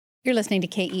You're listening to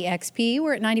KEXP.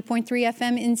 We're at 90.3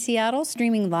 FM in Seattle,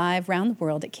 streaming live around the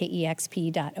world at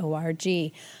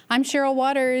kexp.org. I'm Cheryl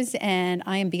Waters, and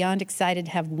I am beyond excited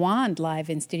to have Wand live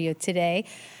in studio today.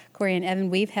 Corey and Evan,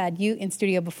 we've had you in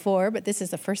studio before, but this is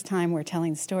the first time we're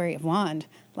telling the story of Wand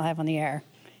live on the air.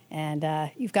 And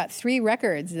you've got 3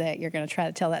 records that you're going to try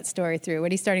to tell that story through.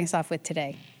 What are you starting us off with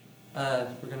today? We're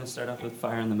going to start off with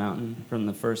Fire on the Mountain from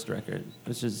the first record,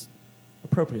 which is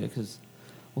appropriate because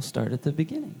we'll start at the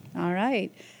beginning. All right.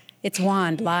 It's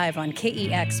Wand live on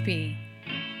KEXP.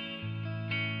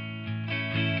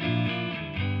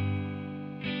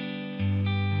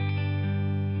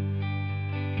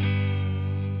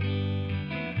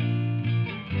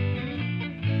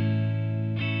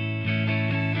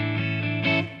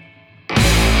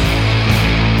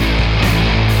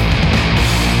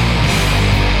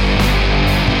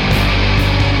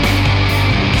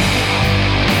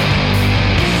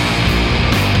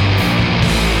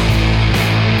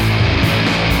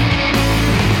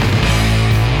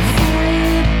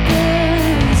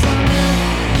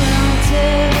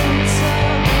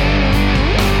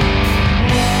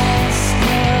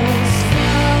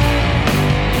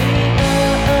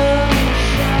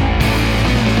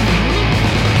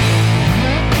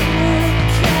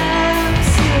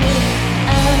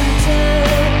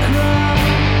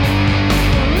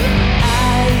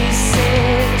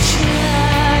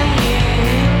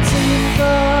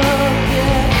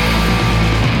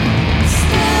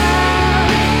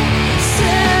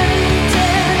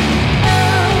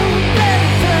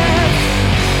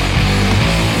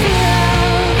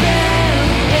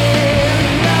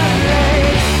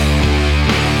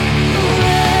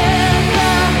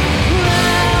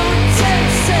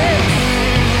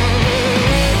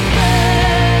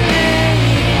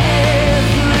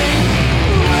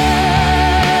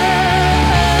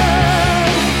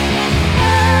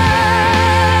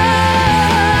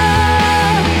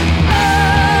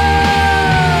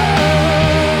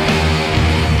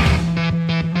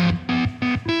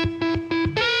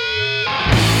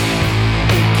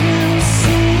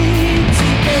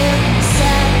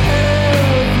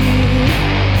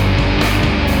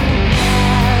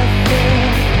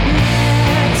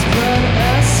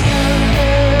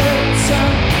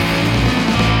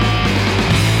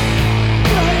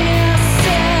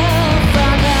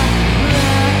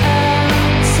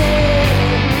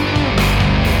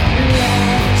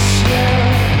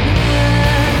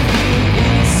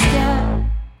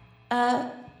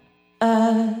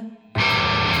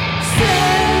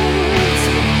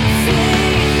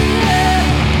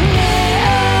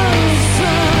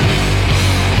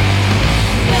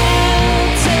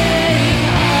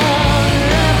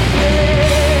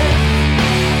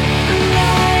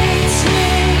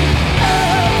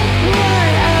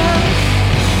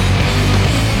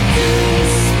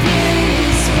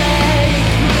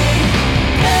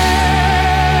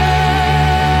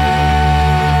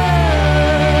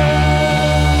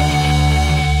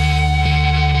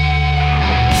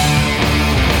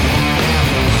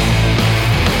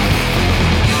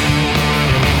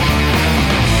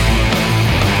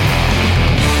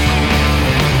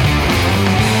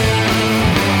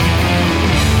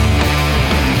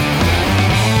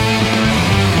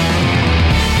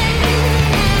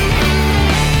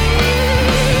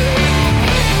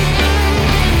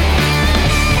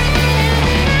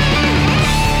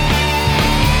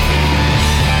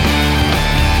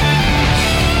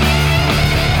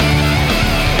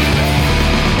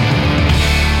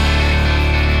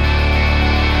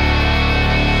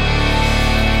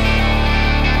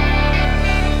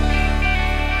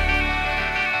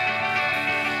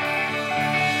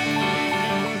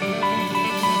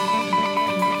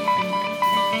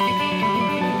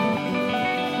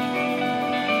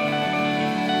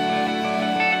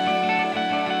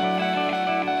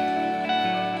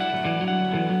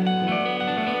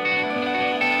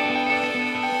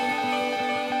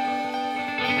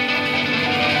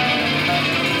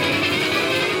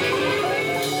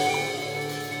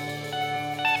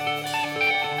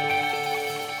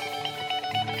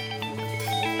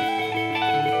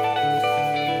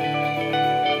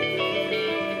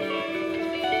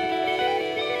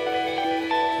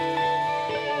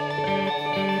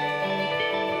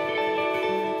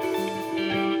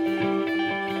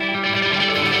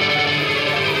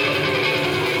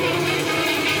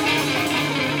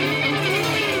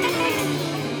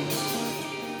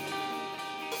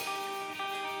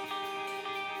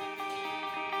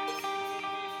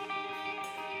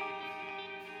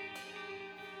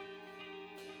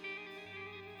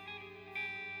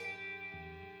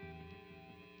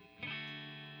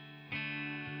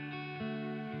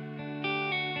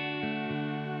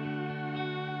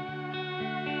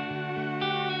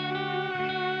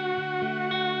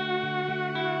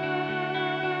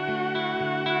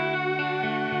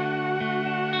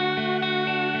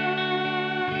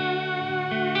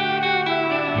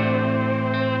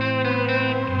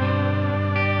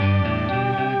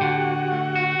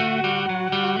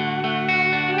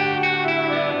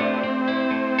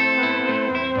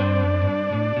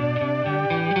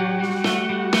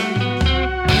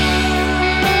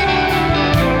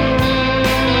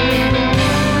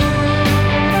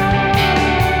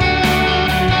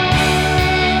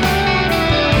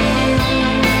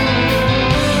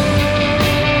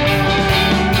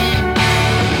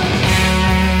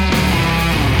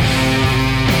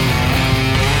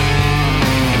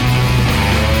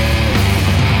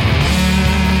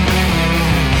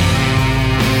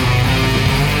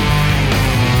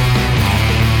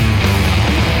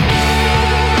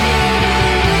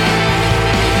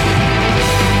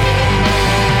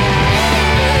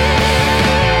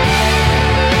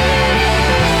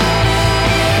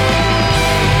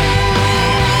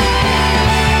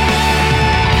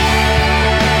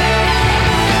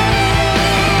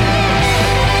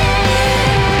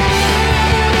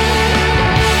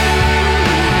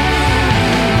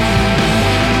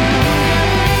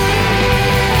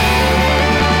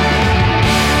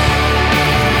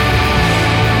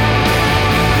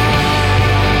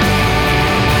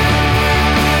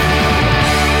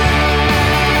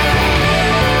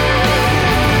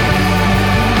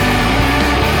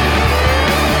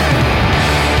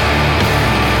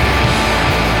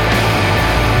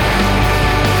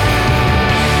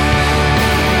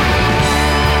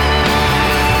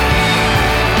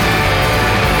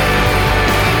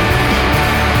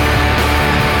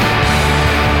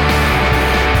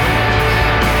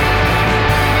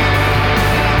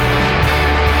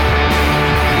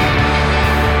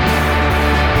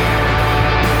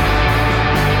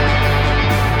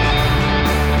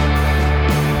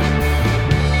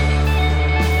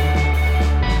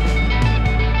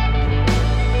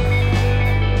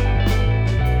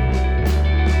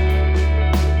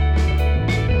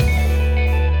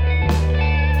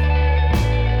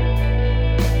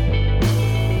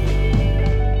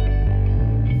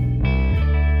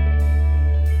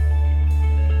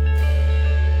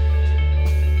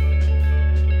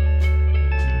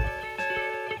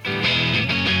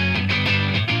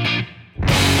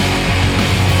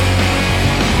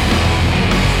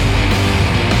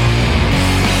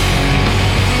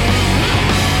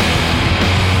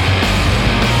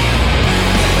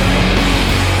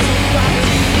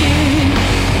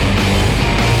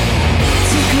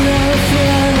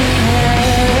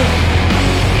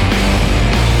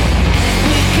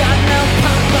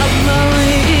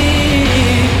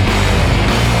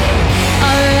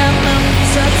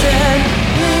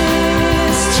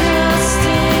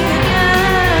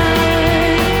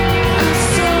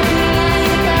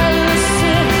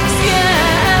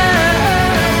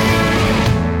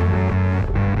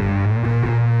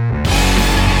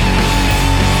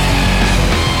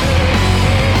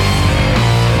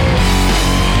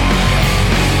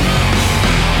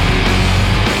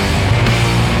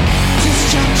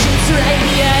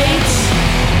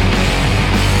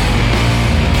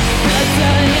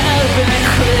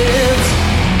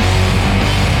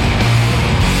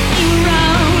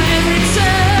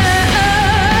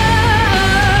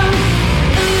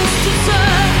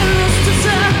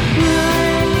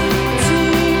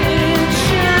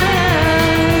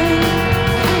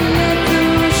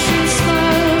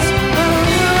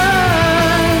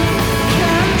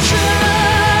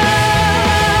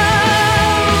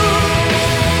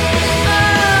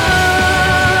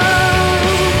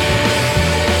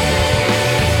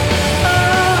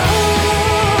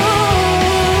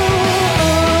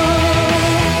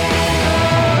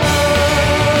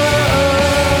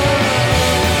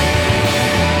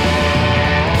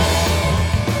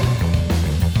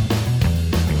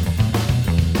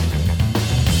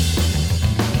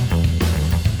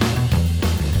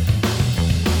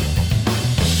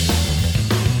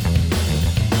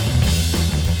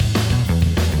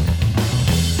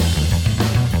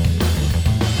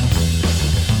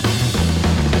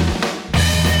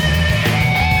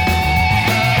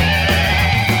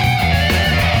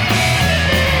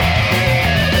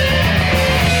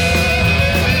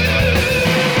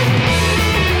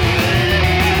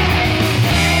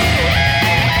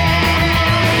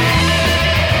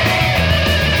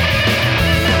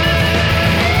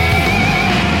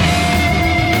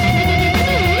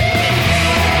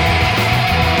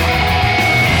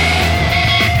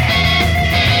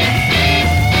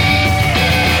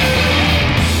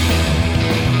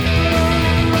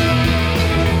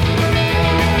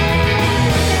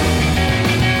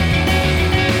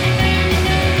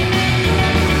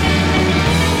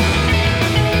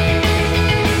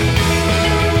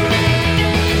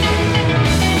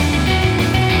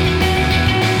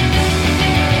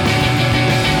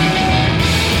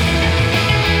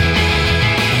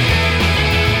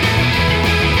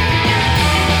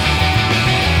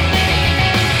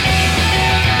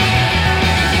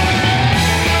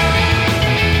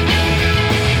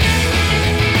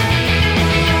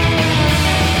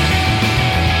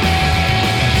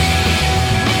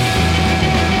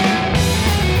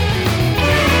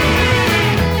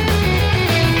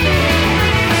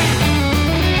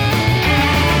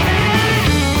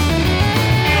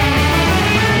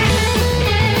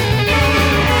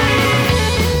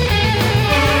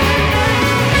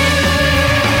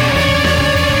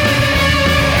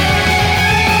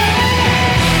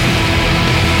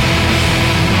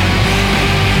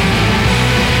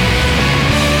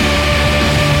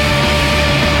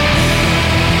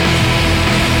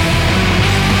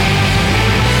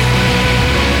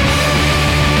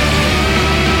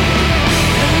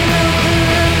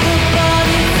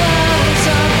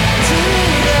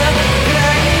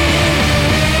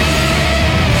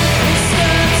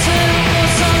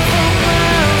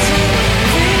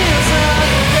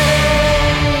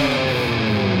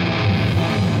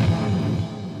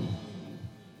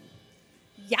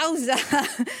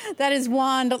 Yowza! That is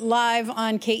Wand live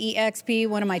on KEXP,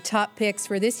 one of my top picks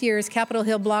for this year's Capitol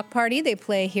Hill Block Party. They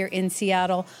play here in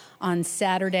Seattle on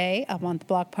Saturday. I want the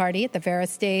block party at the Vera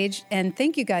stage. And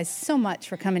thank you guys so much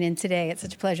for coming in today. It's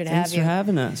such a pleasure to have you. Thanks for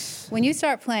having us. When you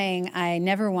start playing, I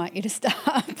never want you to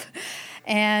stop.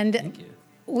 And Thank you.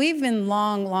 we've been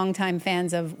long time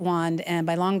fans of Wand, and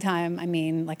by long time, I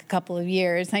mean like a couple of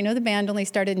years. I know the band only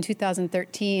started in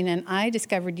 2013, and I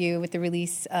discovered you with the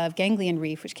release of Ganglion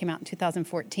Reef, which came out in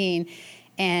 2014.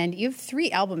 And you have 3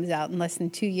 albums out in less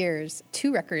than 2 years,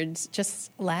 2 records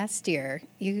just last year.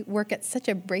 You work at such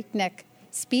a breakneck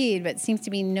speed, but seems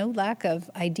to be no lack of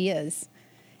ideas.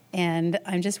 And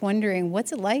I'm just wondering,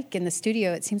 what's it like in the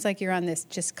studio? It seems like you're on this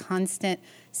just constant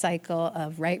cycle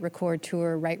of write, record,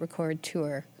 tour, write, record,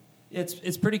 tour.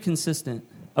 It's pretty consistent.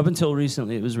 Up until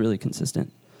recently, it was really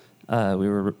consistent. We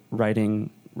were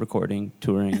writing, recording,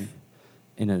 touring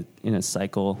in a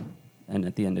cycle, and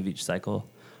at the end of each cycle,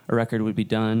 a record would be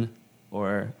done,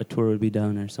 or a tour would be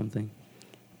done, or something.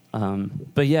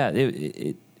 But yeah,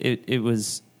 it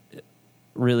was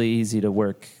really easy to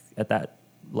work at that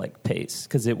like pace,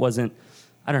 because it wasn't,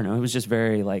 I don't know, it was just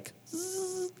very like.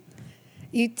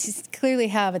 You clearly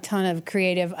have a ton of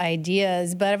creative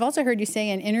ideas, but I've also heard you say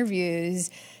in interviews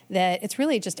that it's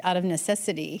really just out of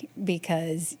necessity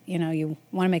because, you know, you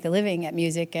want to make a living at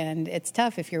music, and it's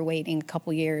tough if you're waiting a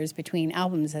couple years between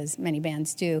albums, as many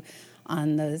bands do,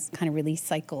 on those kind of release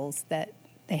cycles that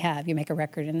they have. You make a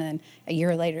record, and then a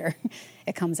year later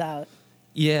it comes out.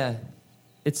 Yeah,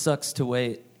 it sucks to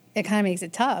wait. It kind of makes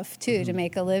it tough, too, to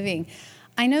make a living.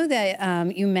 I know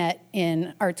that you met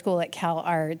in art school at Cal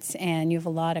Arts, and you have a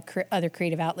lot of other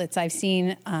creative outlets. I've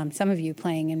seen some of you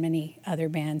playing in many other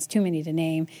bands, too many to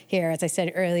name here. As I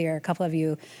said earlier, a couple of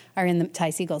you are in the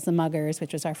Ty Seagull's The Muggers,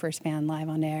 which was our first band live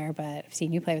on air, but I've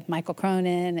seen you play with Michael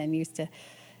Cronin and used to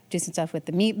do some stuff with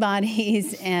the Meat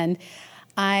Bodies. And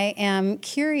I am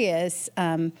curious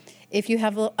if you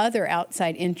have other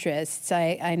outside interests.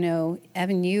 I know,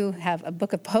 Evan, you have a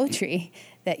book of poetry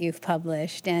that you've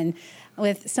published, and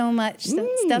with so much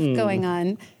stuff going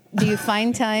on, do you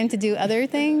find time to do other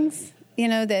things, you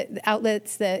know, the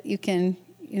outlets that you can,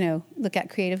 you know, look at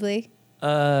creatively?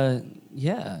 Yeah,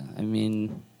 I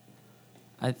mean,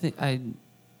 I think I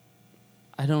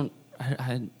don't,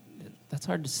 that's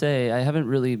hard to say.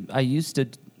 I used to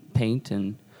paint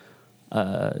and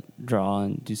draw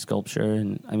and do sculpture,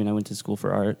 and I mean, I went to school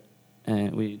for art,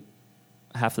 and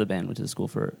half of the band went to school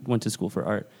for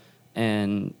art.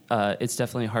 And it's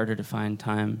definitely harder to find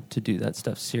time to do that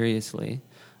stuff seriously.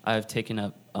 I've taken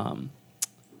up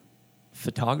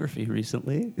photography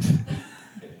recently.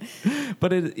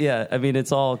 But I mean,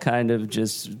 it's all kind of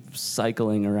just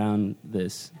cycling around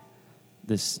this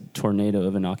tornado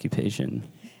of an occupation.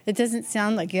 It doesn't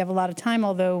sound like you have a lot of time,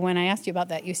 although when I asked you about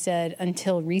that, you said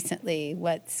until recently.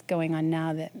 What's going on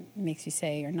now that makes you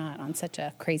say you're not on such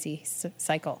a crazy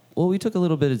cycle? Well, we took a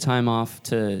little bit of time off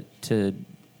to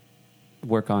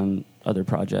work on other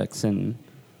projects and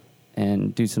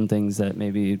do some things that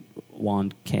maybe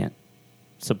Wand can't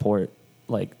support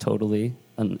like totally,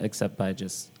 except by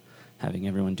just having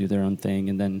everyone do their own thing.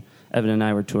 And then Evan and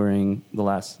I were touring the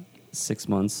last 6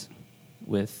 months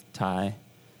with Ty,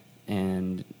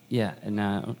 and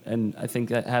I think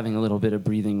that having a little bit of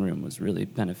breathing room was really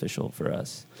beneficial for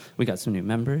us. We got some new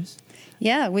members.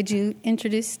 Yeah, would you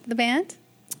introduce the band?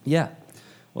 Yeah,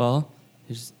 well,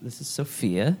 this is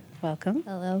Sophia. Welcome.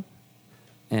 Hello.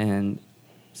 And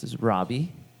this is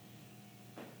Robbie.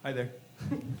 Hi there.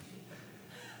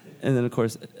 And then, of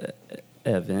course,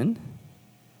 Evan,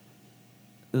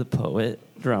 the poet,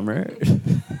 drummer.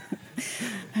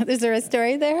 Is there a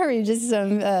story there, or are you just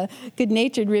some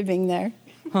good-natured ribbing there?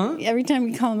 Huh? Every time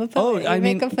we call him a poet, you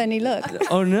make a funny look.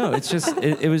 Oh, no, it's just,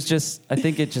 it was just, I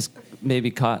think it just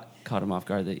maybe caught him off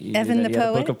guard that you Evan that the he had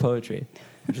a poet? book of poetry,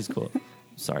 which is cool.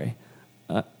 Sorry.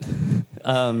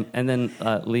 And then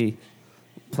Lee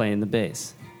playing the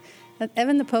bass.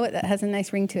 Evan the poet, that has a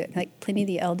nice ring to it, like Pliny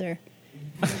the Elder.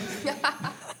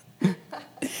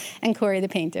 And Corey the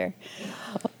painter.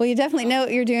 Well, you definitely know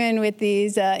what you're doing with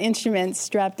these instruments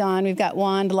strapped on. We've got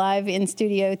Wand live in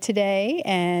studio today,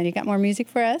 and you got more music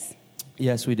for us?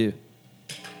 Yes, we do.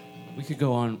 We could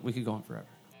go on forever.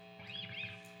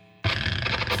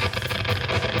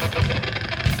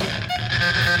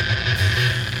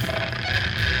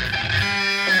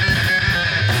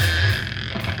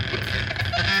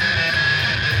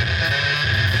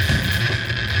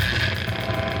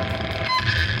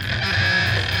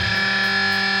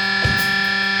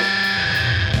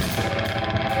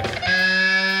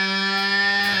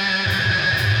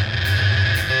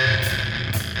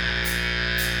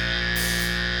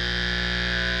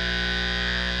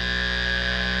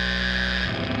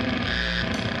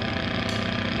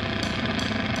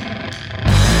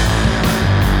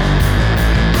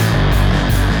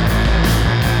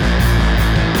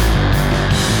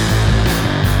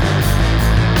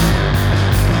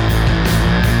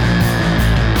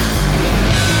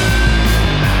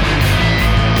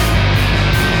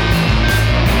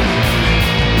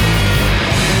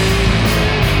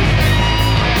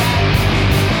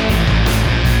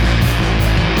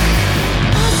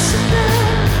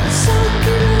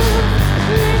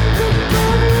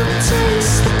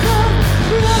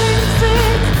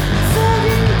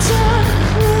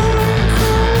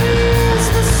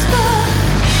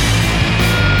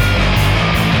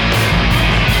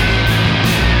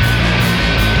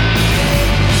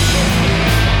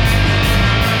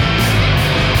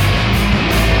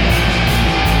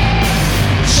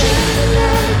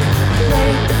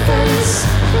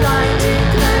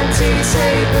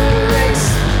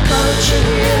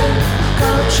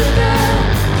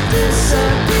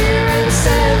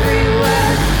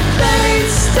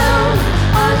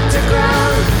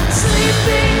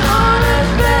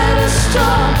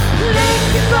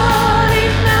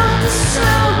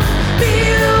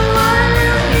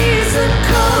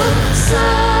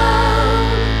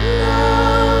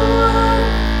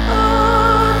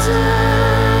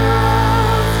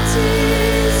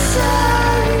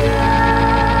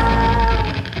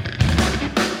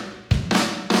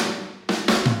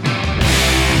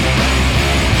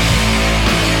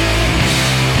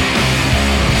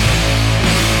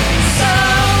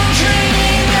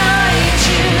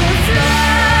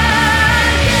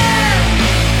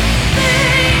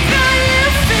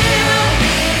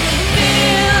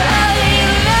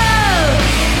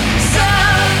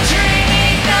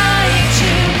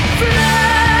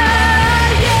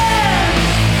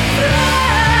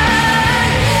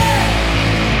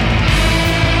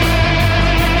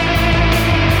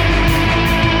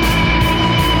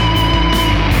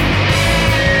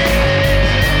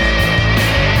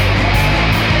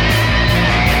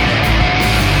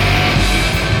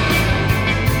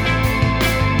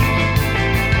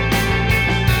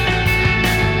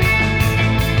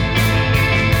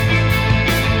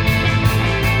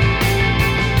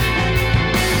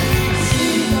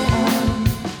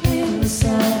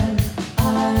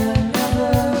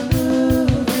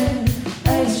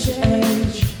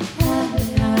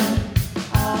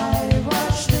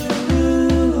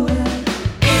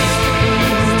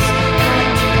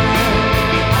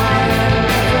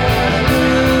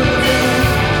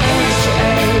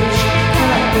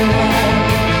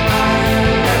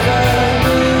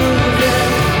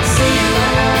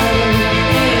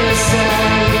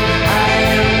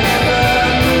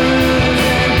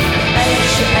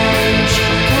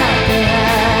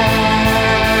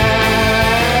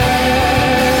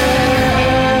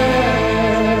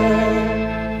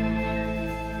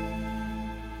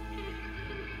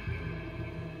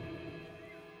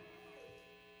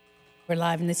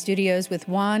 live in the studios with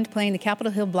Wand playing the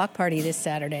Capitol Hill Block Party this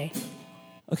Saturday.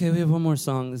 Okay, we have one more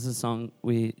song. This is a song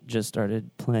we just started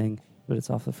playing, but it's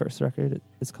off the first record.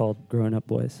 It's called Growing Up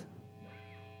Boys.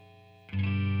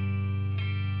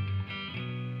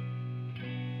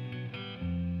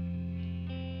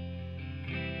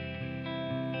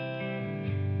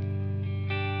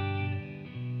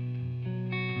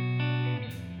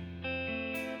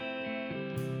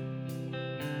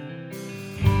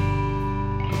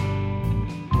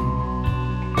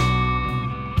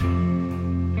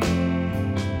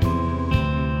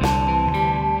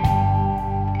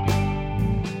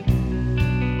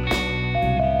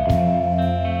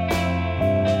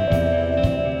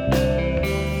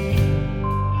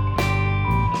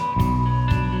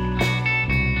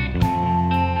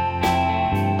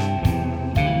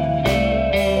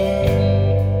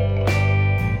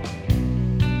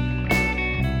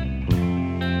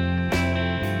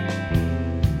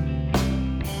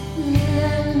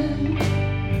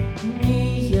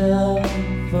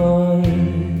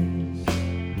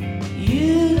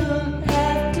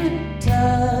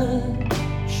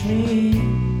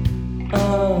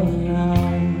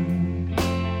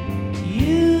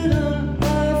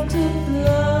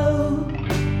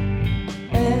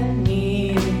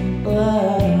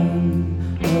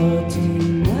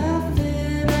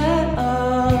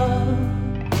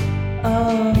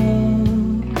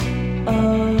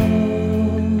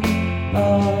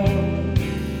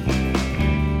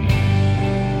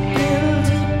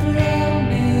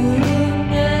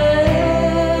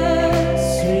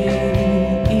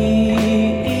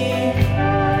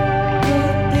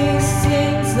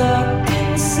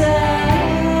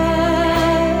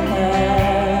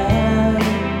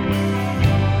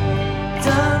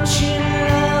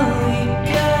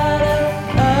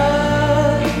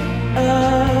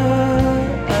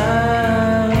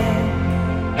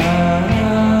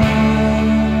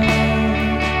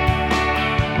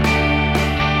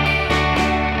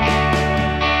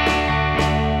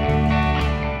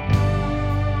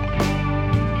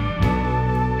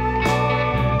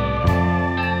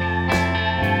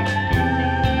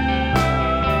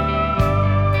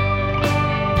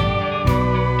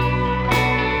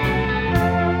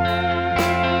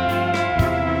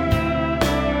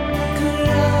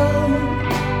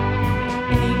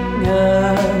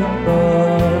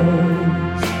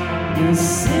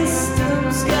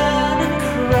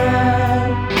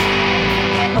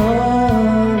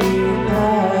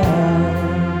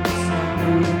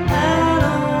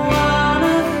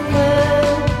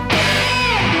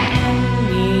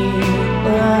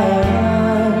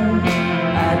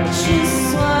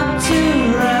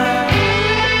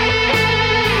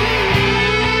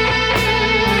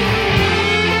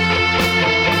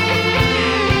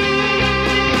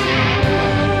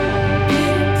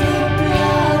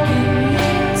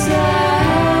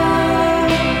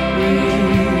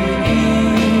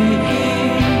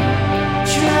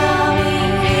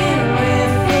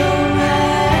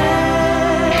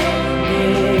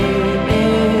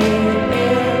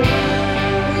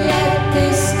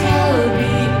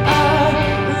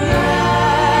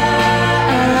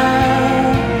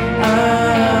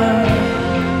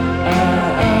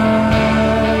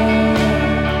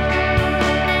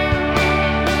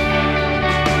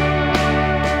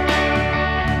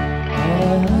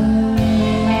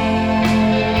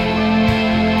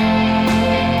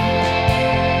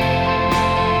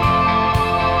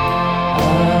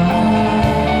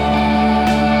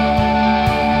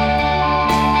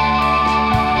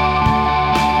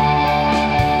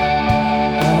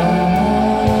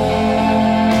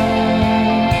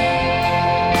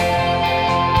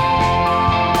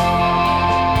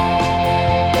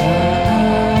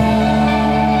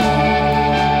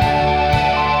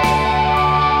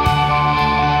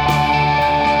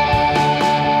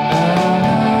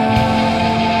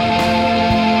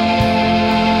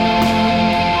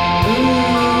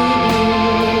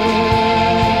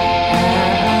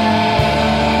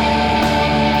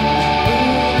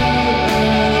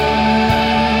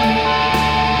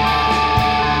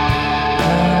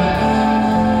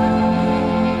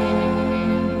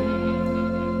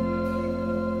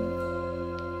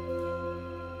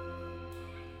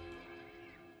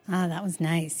 That was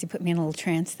nice. You put me in a little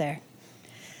trance there.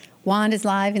 Wand is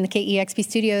live in the KEXP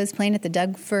studios playing at the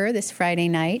Doug Fir this Friday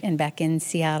night and back in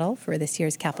Seattle for this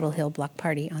year's Capitol Hill Block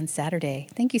Party on Saturday.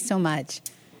 Thank you so much.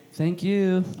 Thank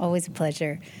you. Always a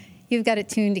pleasure. You've got it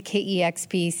tuned to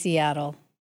KEXP Seattle.